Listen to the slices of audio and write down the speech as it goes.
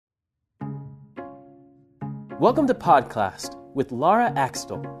Welcome to Podcast with Laura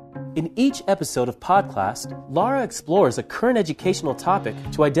Axtell. In each episode of Podcast, Laura explores a current educational topic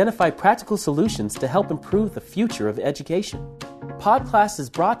to identify practical solutions to help improve the future of education. Podcast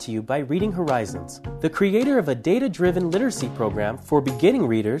is brought to you by Reading Horizons, the creator of a data-driven literacy program for beginning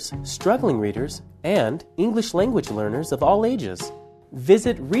readers, struggling readers, and English language learners of all ages.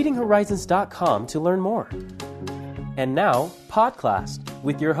 Visit readinghorizons.com to learn more. And now, Podcast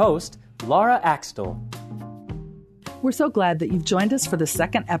with your host, Laura Axtell. We're so glad that you've joined us for the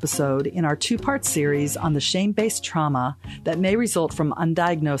second episode in our two-part series on the shame-based trauma that may result from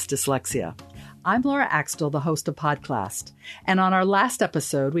undiagnosed dyslexia. I'm Laura Axtell, the host of Podcast, and on our last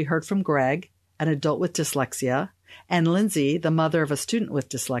episode, we heard from Greg, an adult with dyslexia, and Lindsay, the mother of a student with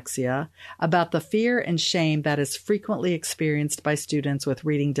dyslexia, about the fear and shame that is frequently experienced by students with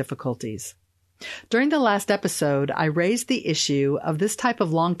reading difficulties. During the last episode, I raised the issue of this type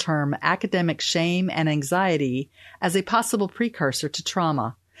of long-term academic shame and anxiety as a possible precursor to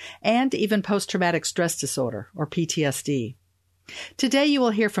trauma, and even post-traumatic stress disorder, or PTSD. Today you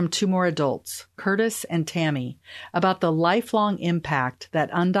will hear from two more adults, Curtis and Tammy, about the lifelong impact that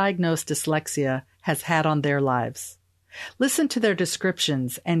undiagnosed dyslexia has had on their lives. Listen to their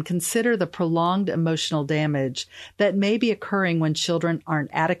descriptions and consider the prolonged emotional damage that may be occurring when children aren't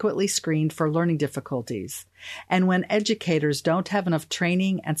adequately screened for learning difficulties, and when educators don't have enough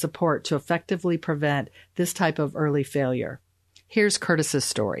training and support to effectively prevent this type of early failure. Here's Curtis's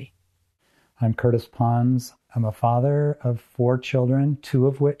story. I'm Curtis Pons. I'm a father of 4 children, 2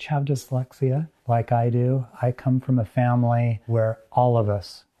 of which have dyslexia, like I do. I come from a family where all of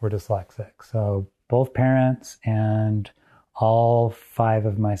us were dyslexic. So both parents and all 5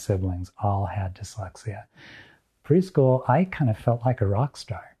 of my siblings all had dyslexia. Preschool, I kind of felt like a rock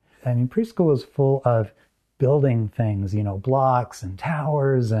star. I mean, preschool was full of building things, blocks and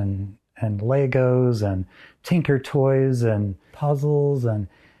towers and Legos and Tinker toys and puzzles. And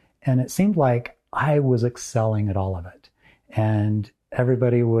it seemed like I was excelling at all of it. And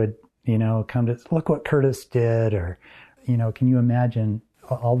everybody would, come to, look what Curtis did, or, can you imagine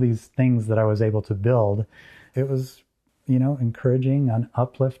all these things that I was able to build? It was, encouraging and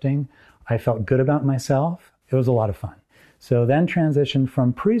uplifting. I felt good about myself. It was a lot of fun. So then transitioned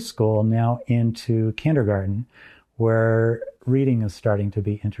from preschool now into kindergarten, where reading is starting to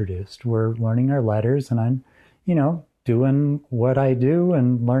be introduced. We're learning our letters, and I'm, doing what I do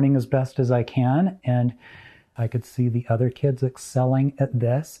and learning as best as I can. And I could see the other kids excelling at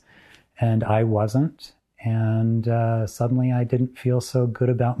this, and I wasn't. And suddenly I didn't feel so good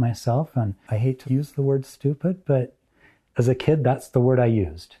about myself. And I hate to use the word stupid, but as a kid, that's the word I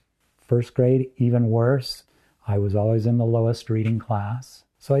used. First grade, even worse. I was always in the lowest reading class.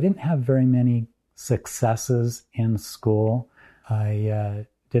 So I didn't have very many successes in school. I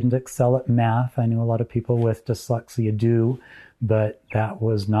didn't excel at math. I knew a lot of people with dyslexia do, but that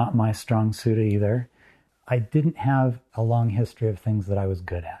was not my strong suit either. I didn't have a long history of things that I was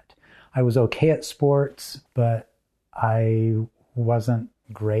good at. I was okay at sports, but I wasn't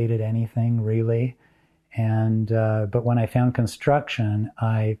great at anything really. And but when I found construction,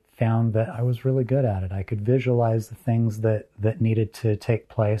 I found that I was really good at it. I could visualize the things that needed to take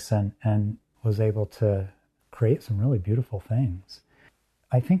place and was able to create some really beautiful things.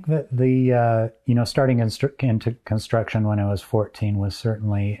 I think that the, starting into construction when I was 14 was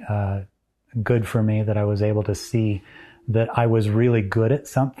certainly good for me, that I was able to see that I was really good at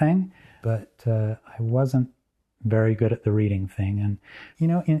something, but I wasn't very good at the reading thing.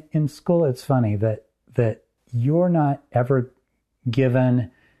 And, in school, it's funny that you're not ever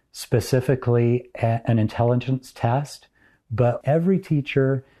given specifically an intelligence test, but every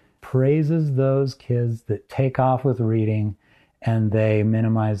teacher praises those kids that take off with reading, and they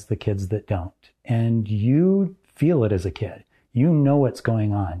minimize the kids that don't. And you feel it as a kid. You know what's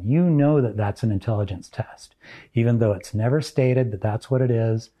going on. You know that that's an intelligence test. Even though it's never stated that that's what it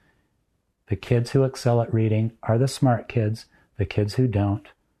is, the kids who excel at reading are the smart kids. The kids who don't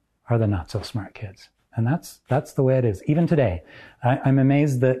are the not so smart kids. And that's the way it is. Even today, I'm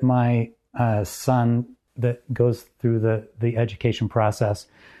amazed that my son that goes through the education process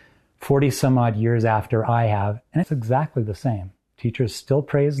 40 some odd years after I have, and it's exactly the same. Teachers still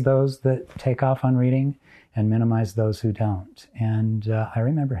praise those that take off on reading and minimize those who don't. And I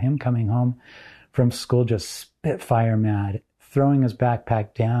remember him coming home from school just spitfire mad, throwing his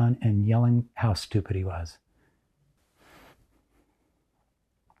backpack down and yelling how stupid he was.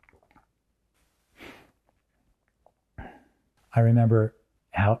 I remember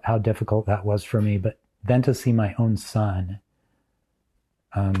how difficult that was for me, but then to see my own son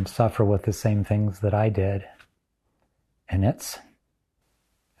suffer with the same things that I did, and it's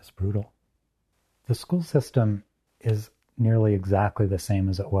brutal. The school system is nearly exactly the same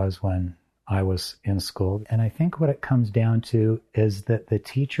as it was when I was in school. And I think what it comes down to is that the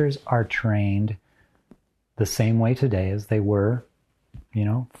teachers are trained the same way today as they were,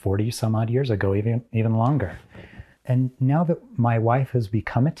 40 some odd years ago, even longer. And now that my wife has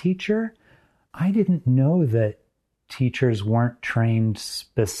become a teacher, I didn't know that teachers weren't trained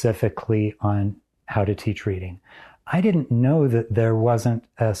specifically on how to teach reading. I didn't know that there wasn't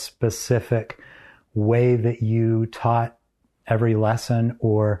a specific way that you taught every lesson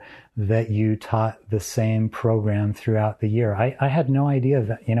or that you taught the same program throughout the year. I had no idea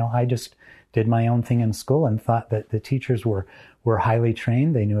that, I just did my own thing in school and thought that the teachers were highly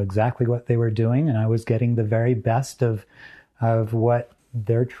trained. They knew exactly what they were doing, and I was getting the very best of what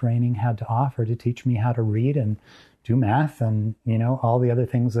their training had to offer to teach me how to read and do math and, all the other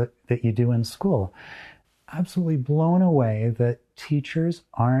things that you do in school. Absolutely blown away that teachers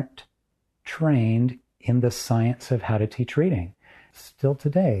aren't trained in the science of how to teach reading. Still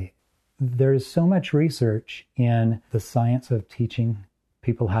today, there's so much research in the science of teaching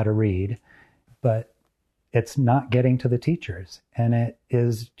people how to read, but it's not getting to the teachers. And it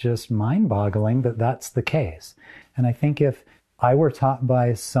is just mind-boggling that that's the case. And I think if I were taught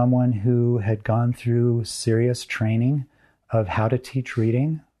by someone who had gone through serious training of how to teach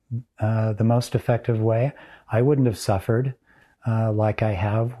reading the most effective way, I wouldn't have suffered like I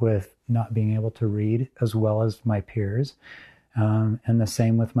have with not being able to read as well as my peers. And the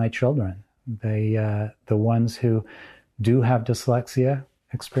same with my children. The ones who do have dyslexia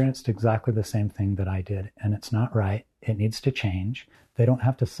experienced exactly the same thing that I did. And it's not right. It needs to change. They don't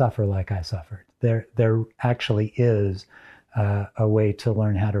have to suffer like I suffered. There actually is a way to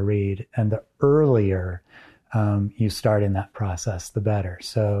learn how to read. And the earlier you start in that process, the better.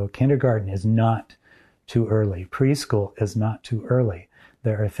 So kindergarten is not too early. Preschool is not too early.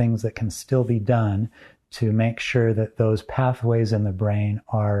 There are things that can still be done to make sure that those pathways in the brain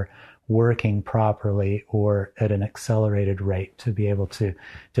are working properly or at an accelerated rate to be able to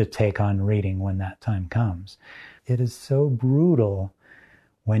take on reading when that time comes. It is so brutal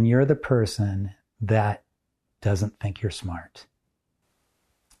when you're the person that doesn't think you're smart.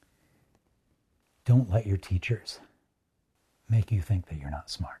 Don't let your teachers make you think that you're not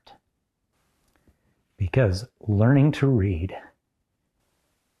smart. Because learning to read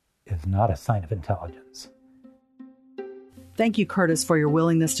is not a sign of intelligence. Thank you, Curtis, for your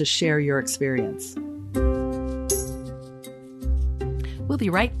willingness to share your experience. We'll be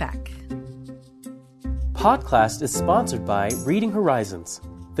right back. Podcast is sponsored by Reading Horizons,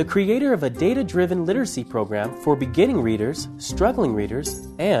 the creator of a data-driven literacy program for beginning readers, struggling readers,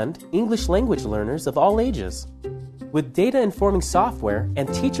 and English language learners of all ages. With data-informing software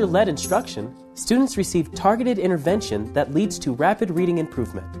and teacher-led instruction, students receive targeted intervention that leads to rapid reading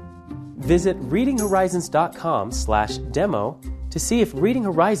improvement. Visit readinghorizons.com/demo to see if Reading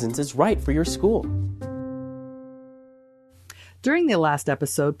Horizons is right for your school. During the last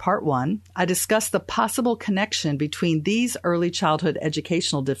episode, part 1, I discussed the possible connection between these early childhood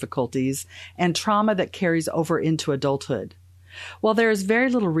educational difficulties and trauma that carries over into adulthood. While there is very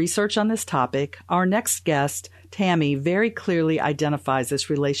little research on this topic, our next guest, Tammy, very clearly identifies this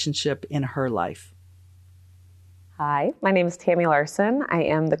relationship in her life. Hi, my name is Tammy Larson. I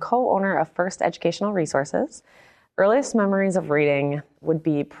am the co-owner of First Educational Resources. Earliest memories of reading would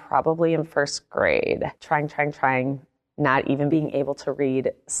be probably in first grade, trying, not even being able to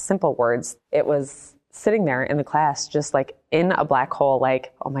read simple words. It was sitting there in the class, just like in a black hole,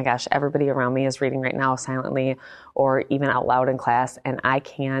 like, oh my gosh, everybody around me is reading right now silently or even out loud in class, and I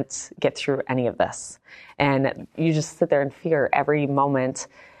can't get through any of this. And you just sit there in fear every moment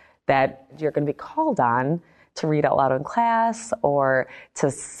that you're going to be called on to read out loud in class or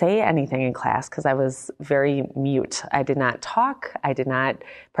to say anything in class, because I was very mute. I did not talk. I did not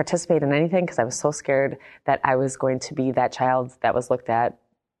participate in anything because I was so scared that I was going to be that child that was looked at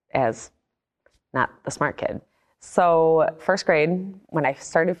as not the smart kid. So first grade, when I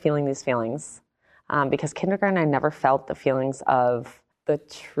started feeling these feelings, because kindergarten, I never felt the feelings of the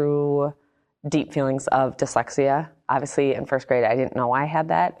true deep feelings of dyslexia. Obviously in first grade, I didn't know I had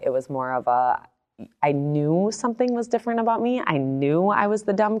that. It was more of I knew something was different about me. I knew I was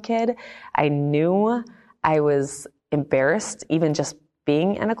the dumb kid. I knew I was embarrassed even just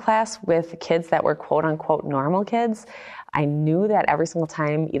being in a class with kids that were quote unquote normal kids. I knew that every single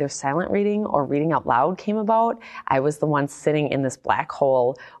time either silent reading or reading out loud came about, I was the one sitting in this black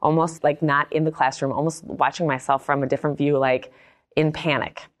hole, almost like not in the classroom, almost watching myself from a different view, like in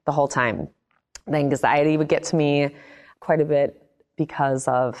panic the whole time. The anxiety would get to me quite a bit because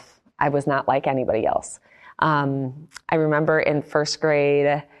I was not like anybody else. I remember in first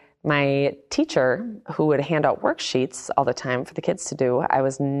grade, My teacher, who would hand out worksheets all the time for the kids to do, I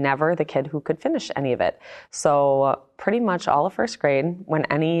was never the kid who could finish any of it. So pretty much all of first grade, when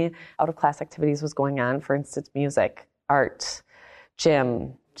any out-of-class activities was going on, for instance, music, art,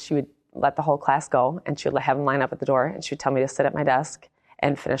 gym, she would let the whole class go, and she would have them line up at the door, and she would tell me to sit at my desk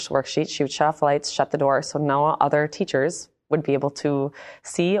and finish the worksheet. She would shut off the lights, shut the door, so no other teachers would be able to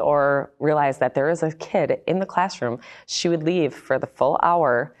see or realize that there is a kid in the classroom. She would leave for the full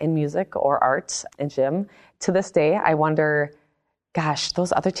hour in music or art and gym. To this day, I wonder, gosh,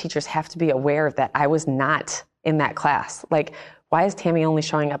 those other teachers have to be aware that I was not in that class. Like, why is Tammy only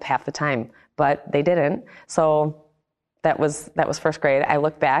showing up half the time? But they didn't. So that was first grade. I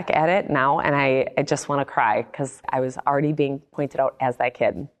look back at it now and I just want to cry because I was already being pointed out as that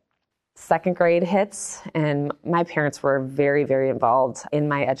kid. Second grade hits, and my parents were very, very involved in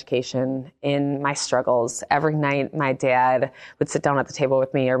my education, in my struggles. Every night, my dad would sit down at the table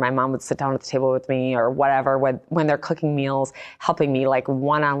with me, or my mom would sit down at the table with me, or whatever, when they're cooking meals, helping me, like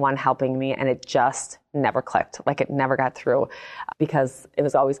one-on-one helping me, and it just never clicked. Like, it never got through because it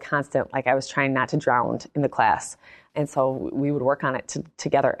was always constant. Like, I was trying not to drown in the class. And so we would work on it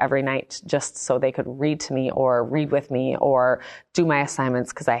together every night just so they could read to me or read with me or do my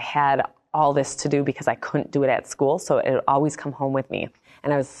assignments because I had all this to do because I couldn't do it at school. So it would always come home with me.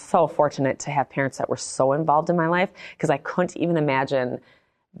 And I was so fortunate to have parents that were so involved in my life because I couldn't even imagine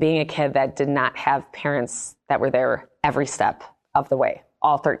being a kid that did not have parents that were there every step of the way,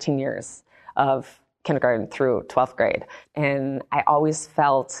 all 13 years of kindergarten through 12th grade. And I always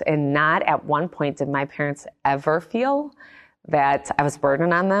felt, and not at one point did my parents ever feel that I was a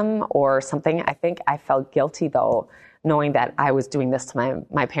burden on them or something. I think I felt guilty though, knowing that I was doing this to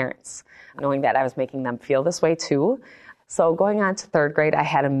my parents, knowing that I was making them feel this way too. So going on to third grade, I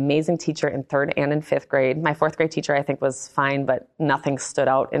had an amazing teacher in third and in fifth grade. My fourth grade teacher, I think, was fine, but nothing stood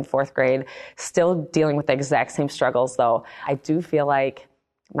out in fourth grade. Still dealing with the exact same struggles though. I do feel like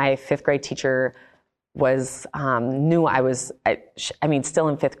my fifth grade teacher was knew I was, I mean, still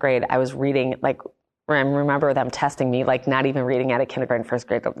in fifth grade, I was reading, like, I remember them testing me, like not even reading at a kindergarten, first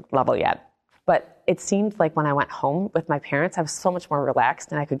grade level yet. But it seemed like when I went home with my parents, I was so much more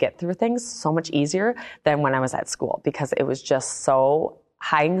relaxed and I could get through things so much easier than when I was at school because it was just so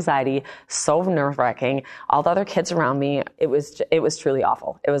high anxiety, so nerve-wracking. All the other kids around me, it was truly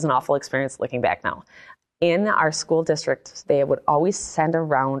awful. It was an awful experience looking back now. In our school district, they would always send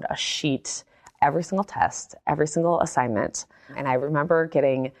around a sheet every single test, every single assignment. And I remember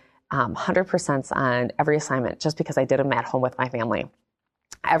getting 100% on every assignment just because I did them at home with my family.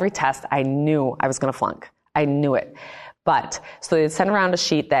 Every test, I knew I was going to flunk. I knew it. But so they'd send around a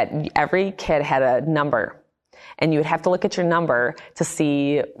sheet that every kid had a number. And you would have to look at your number to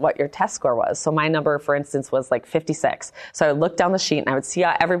see what your test score was. So my number, for instance, was like 56. So I would look down the sheet and I would see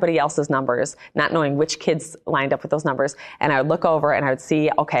everybody else's numbers, not knowing which kids lined up with those numbers. And I would look over and I would see,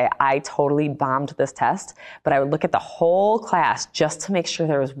 okay, I totally bombed this test. But I would look at the whole class just to make sure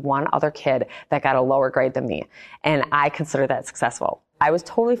there was one other kid that got a lower grade than me. And I consider that successful. I was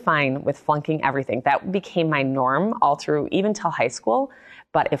totally fine with flunking everything. That became my norm all through, even till high school.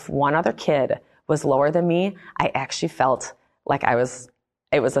 But if one other kid was lower than me, I actually felt like it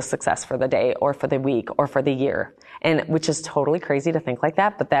was a success for the day or for the week or for the year. And which is totally crazy to think like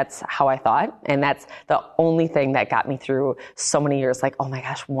that, but that's how I thought. And that's the only thing that got me through so many years. Like, oh my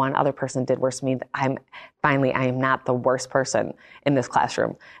gosh, one other person did worse than me. I am not the worst person in this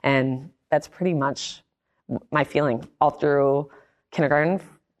classroom. And that's pretty much my feeling all through kindergarten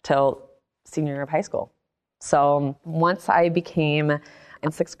till senior year of high school. So once I became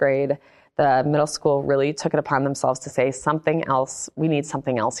in sixth grade, the middle school really took it upon themselves to say something else. We need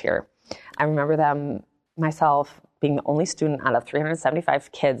something else here. I remember myself being the only student out of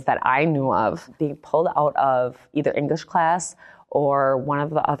 375 kids that I knew of being pulled out of either English class or one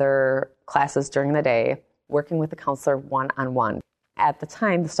of the other classes during the day, working with the counselor one-on-one. At the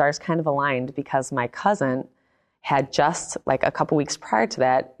time, the stars kind of aligned because my cousin had just, like a couple weeks prior to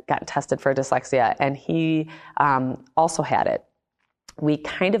that, gotten tested for dyslexia, and he also had it. We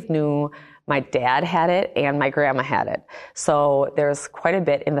kind of knew my dad had it and my grandma had it. So there's quite a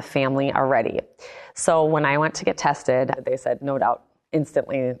bit in the family already. So when I went to get tested, they said, no doubt,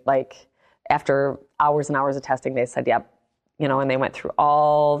 instantly. Like after hours and hours of testing, they said, yep. And they went through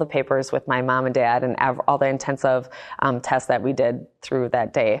all the papers with my mom and dad and all the intensive tests that we did through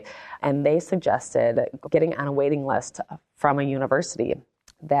that day. And they suggested getting on a waiting list from a university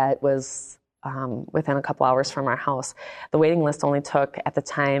that was within a couple hours from our house. The waiting list only took, at the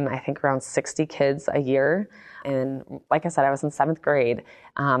time, I think around 60 kids a year. And like I said, I was in 7th grade,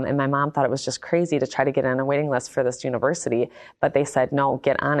 and my mom thought it was just crazy to try to get on a waiting list for this university. But they said, no,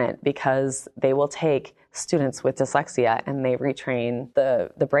 get on it, because they will take students with dyslexia and they retrain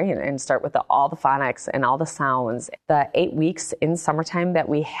the brain and start with all the phonics and all the sounds. The 8 weeks in summertime that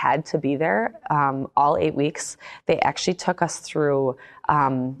we had to be there, all 8 weeks, they actually took us through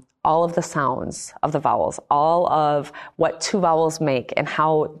all of the sounds of the vowels, all of what 2 vowels make and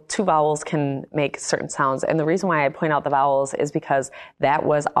how 2 vowels can make certain sounds. And the reason why I point out the vowels is because that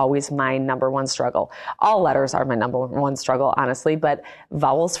was always my number one struggle. All letters are my number one struggle, honestly, but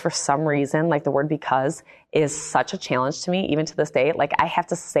vowels, for some reason, like the word because, is such a challenge to me, even to this day. Like, I have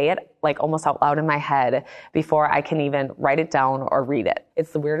to say it like almost out loud in my head before I can even write it down or read it.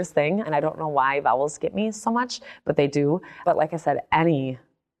 It's the weirdest thing, and I don't know why vowels get me so much, but they do. But like I said, any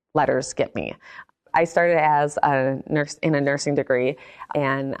letters get me. I started as a nurse in a nursing degree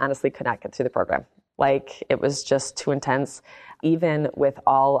and honestly could not get through the program. Like, it was just too intense. Even with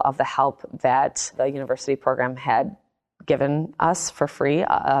all of the help that the university program had given us for free,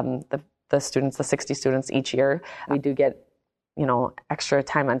 the students, the 60 students each year, we do get, extra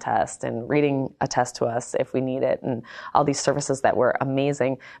time on test and reading a test to us if we need it, and all these services that were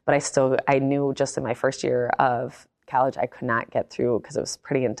amazing. But I knew just in my first year of college, I could not get through because it was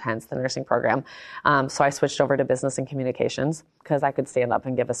pretty intense, the nursing program. So I switched over to business and communications because I could stand up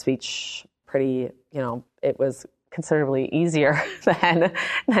and give a speech pretty, it was considerably easier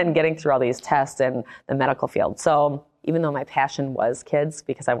than getting through all these tests in the medical field. So even though my passion was kids,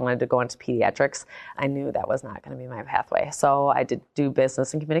 because I wanted to go into pediatrics, I knew that was not going to be my pathway. So I did do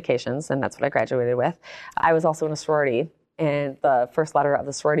business and communications, and that's what I graduated with. I was also in a sorority, and the first letter of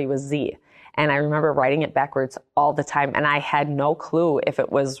the sorority was Z. And I remember writing it backwards all the time, and I had no clue if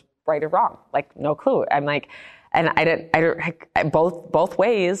it was right or wrong. Like, no clue. I'm like, and both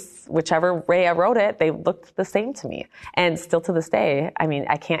ways, whichever way I wrote it, they looked the same to me. And still to this day,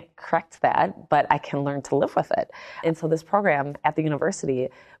 I can't correct that, but I can learn to live with it. And so this program at the university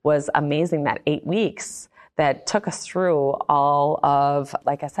was amazing, that 8 weeks that took us through all of,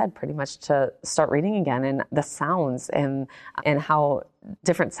 like I said, pretty much to start reading again, and the sounds and how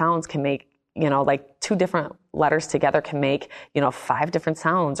different sounds can make, like 2 different letters together can make, 5 different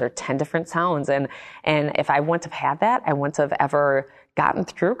sounds or 10 different sounds. And if I wouldn't have had that, I wouldn't have ever gotten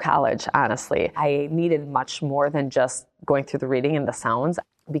through college, honestly. I needed much more than just going through the reading and the sounds,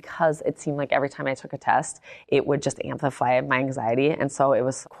 because it seemed like every time I took a test, it would just amplify my anxiety. And so it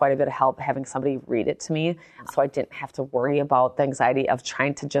was quite a bit of help having somebody read it to me. So I didn't have to worry about the anxiety of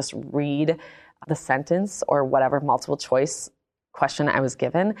trying to just read the sentence or whatever multiple choice question I was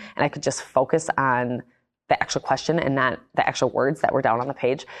given, and I could just focus on the actual question and not the actual words that were down on the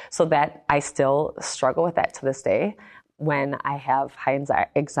page. So that I still struggle with that to this day. When I have high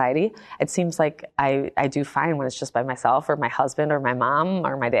anxiety, it seems like I do fine when it's just by myself or my husband or my mom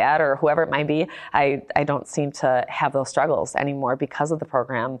or my dad or whoever it might be. I don't seem to have those struggles anymore because of the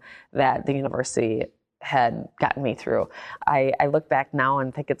program that the university had gotten me through. I look back now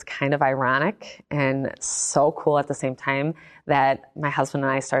and think it's kind of ironic and so cool at the same time that my husband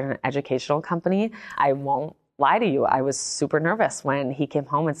and I started an educational company. I won't lie to you. I was super nervous when he came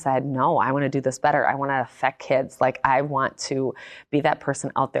home and said, no, I want to do this better. I want to affect kids. Like, I want to be that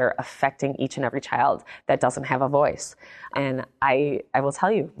person out there affecting each and every child that doesn't have a voice. And I will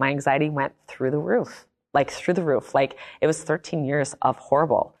tell you, my anxiety went through the roof, like through the roof. Like, it was 13 years of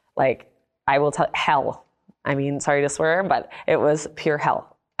horrible, like, I will tell, hell. Sorry to swear, but it was pure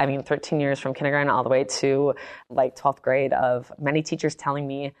hell. 13 years from kindergarten all the way to like 12th grade of many teachers telling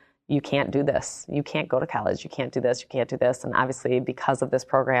me, you can't do this. You can't go to college. You can't do this. You can't do this. And obviously, because of this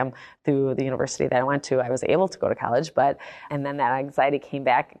program through the university that I went to, I was able to go to college. And then that anxiety came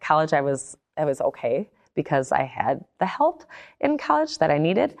back. College, I was okay because I had the help in college that I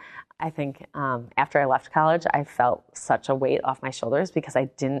needed. I think after I left college, I felt such a weight off my shoulders because I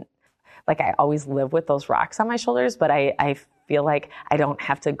always live with those rocks on my shoulders, but I feel like I don't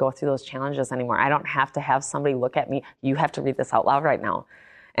have to go through those challenges anymore. I don't have to have somebody look at me, you have to read this out loud right now.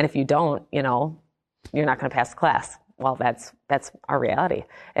 And if you don't, you're not going to pass the class. Well, that's our reality.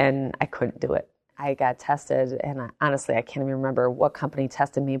 And I couldn't do it. I got tested, and honestly, I can't even remember what company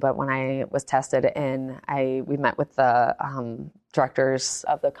tested me, but when I was tested and we met with the directors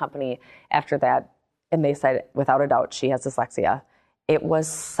of the company after that, and they said, without a doubt, she has dyslexia. It was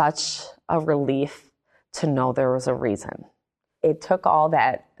such a relief to know there was a reason. It took all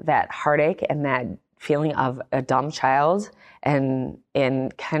that heartache and that feeling of a dumb child and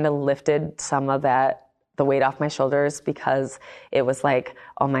kind of lifted some of the weight off my shoulders, because it was like,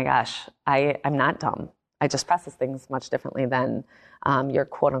 oh my gosh, I'm not dumb. I just process things much differently than your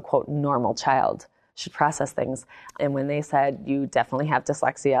quote unquote normal child should process things. And when they said, you definitely have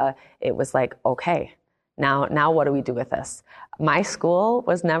dyslexia, it was like, okay, now what do we do with this? My school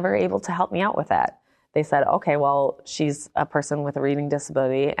was never able to help me out with that. They said, okay, well, she's a person with a reading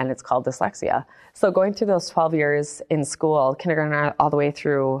disability and it's called dyslexia. So going through those 12 years in school, kindergarten all the way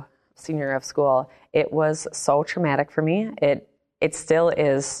through senior year of school, it was so traumatic for me. It still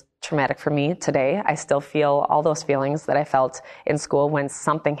is traumatic for me today. I still feel all those feelings that I felt in school when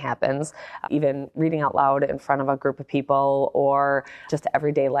something happens, even reading out loud in front of a group of people or just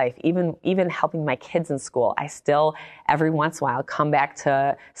everyday life, even helping my kids in school. I still, every once in a while, come back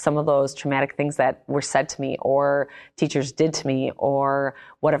to some of those traumatic things that were said to me or teachers did to me or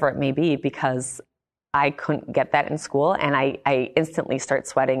whatever it may be, because I couldn't get that in school, and I instantly start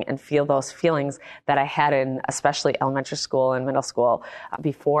sweating and feel those feelings that I had in especially elementary school and middle school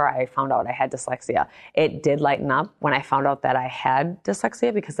before I found out I had dyslexia. It did lighten up when I found out that I had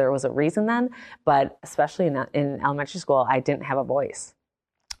dyslexia because there was a reason then, but especially in elementary school, I didn't have a voice,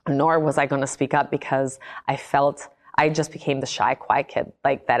 nor was I going to speak up because I just became the shy, quiet kid,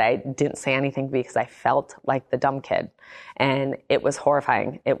 like that I didn't say anything because I felt like the dumb kid, and it was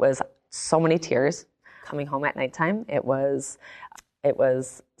horrifying. It was so many tears. Coming home at nighttime, it was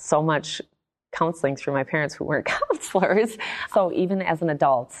so much counseling through my parents who weren't counselors. So even as an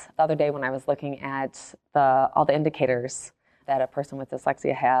adult, the other day when I was looking at all the indicators that a person with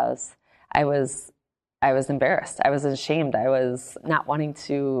dyslexia has, I was embarrassed. I was ashamed. I was not wanting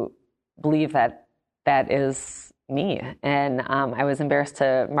to believe that is me, and I was embarrassed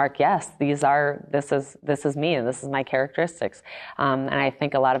to mark, yes, this is me, and this is my characteristics. And I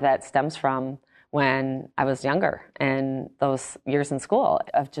think a lot of that stems from when I was younger and those years in school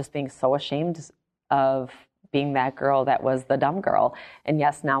of just being so ashamed of being that girl that was the dumb girl. And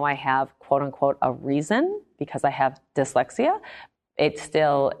yes, now I have quote unquote a reason because I have dyslexia. It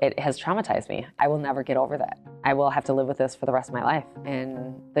has traumatized me. I will never get over that. I will have to live with this for the rest of my life.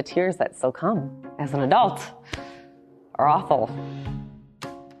 And the tears that still come as an adult are awful.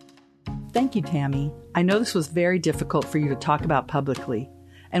 Thank you, Tammy. I know this was very difficult for you to talk about publicly,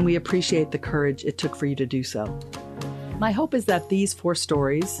 and we appreciate the courage it took for you to do so. My hope is that these 4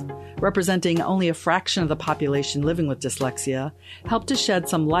 stories, representing only a fraction of the population living with dyslexia, help to shed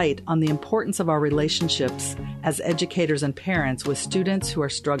some light on the importance of our relationships as educators and parents with students who are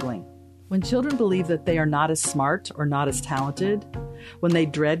struggling. When children believe that they are not as smart or not as talented, when they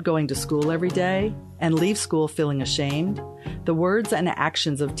dread going to school every day and leave school feeling ashamed, the words and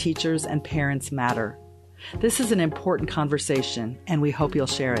actions of teachers and parents matter. This is an important conversation, and we hope you'll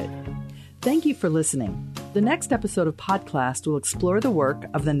share it. Thank you for listening. The next episode of Podcast will explore the work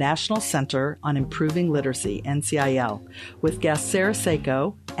of the National Center on Improving Literacy, NCIL, with guest Sarah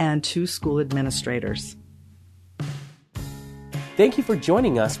Seiko and 2 school administrators. Thank you for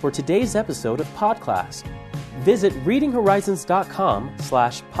joining us for today's episode of Podcast. Visit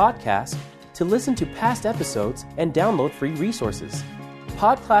readinghorizons.com/podcast to listen to past episodes and download free resources.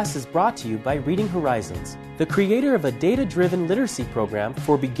 Podcast is brought to you by Reading Horizons, the creator of a data-driven literacy program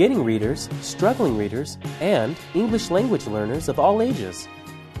for beginning readers, struggling readers, and English language learners of all ages.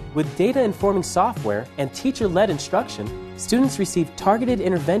 With data-informing software and teacher-led instruction, students receive targeted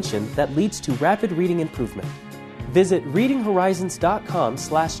intervention that leads to rapid reading improvement. Visit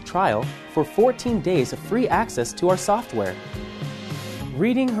readinghorizons.com/trial for 14 days of free access to our software.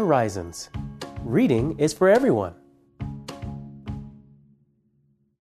 Reading Horizons. Reading is for everyone.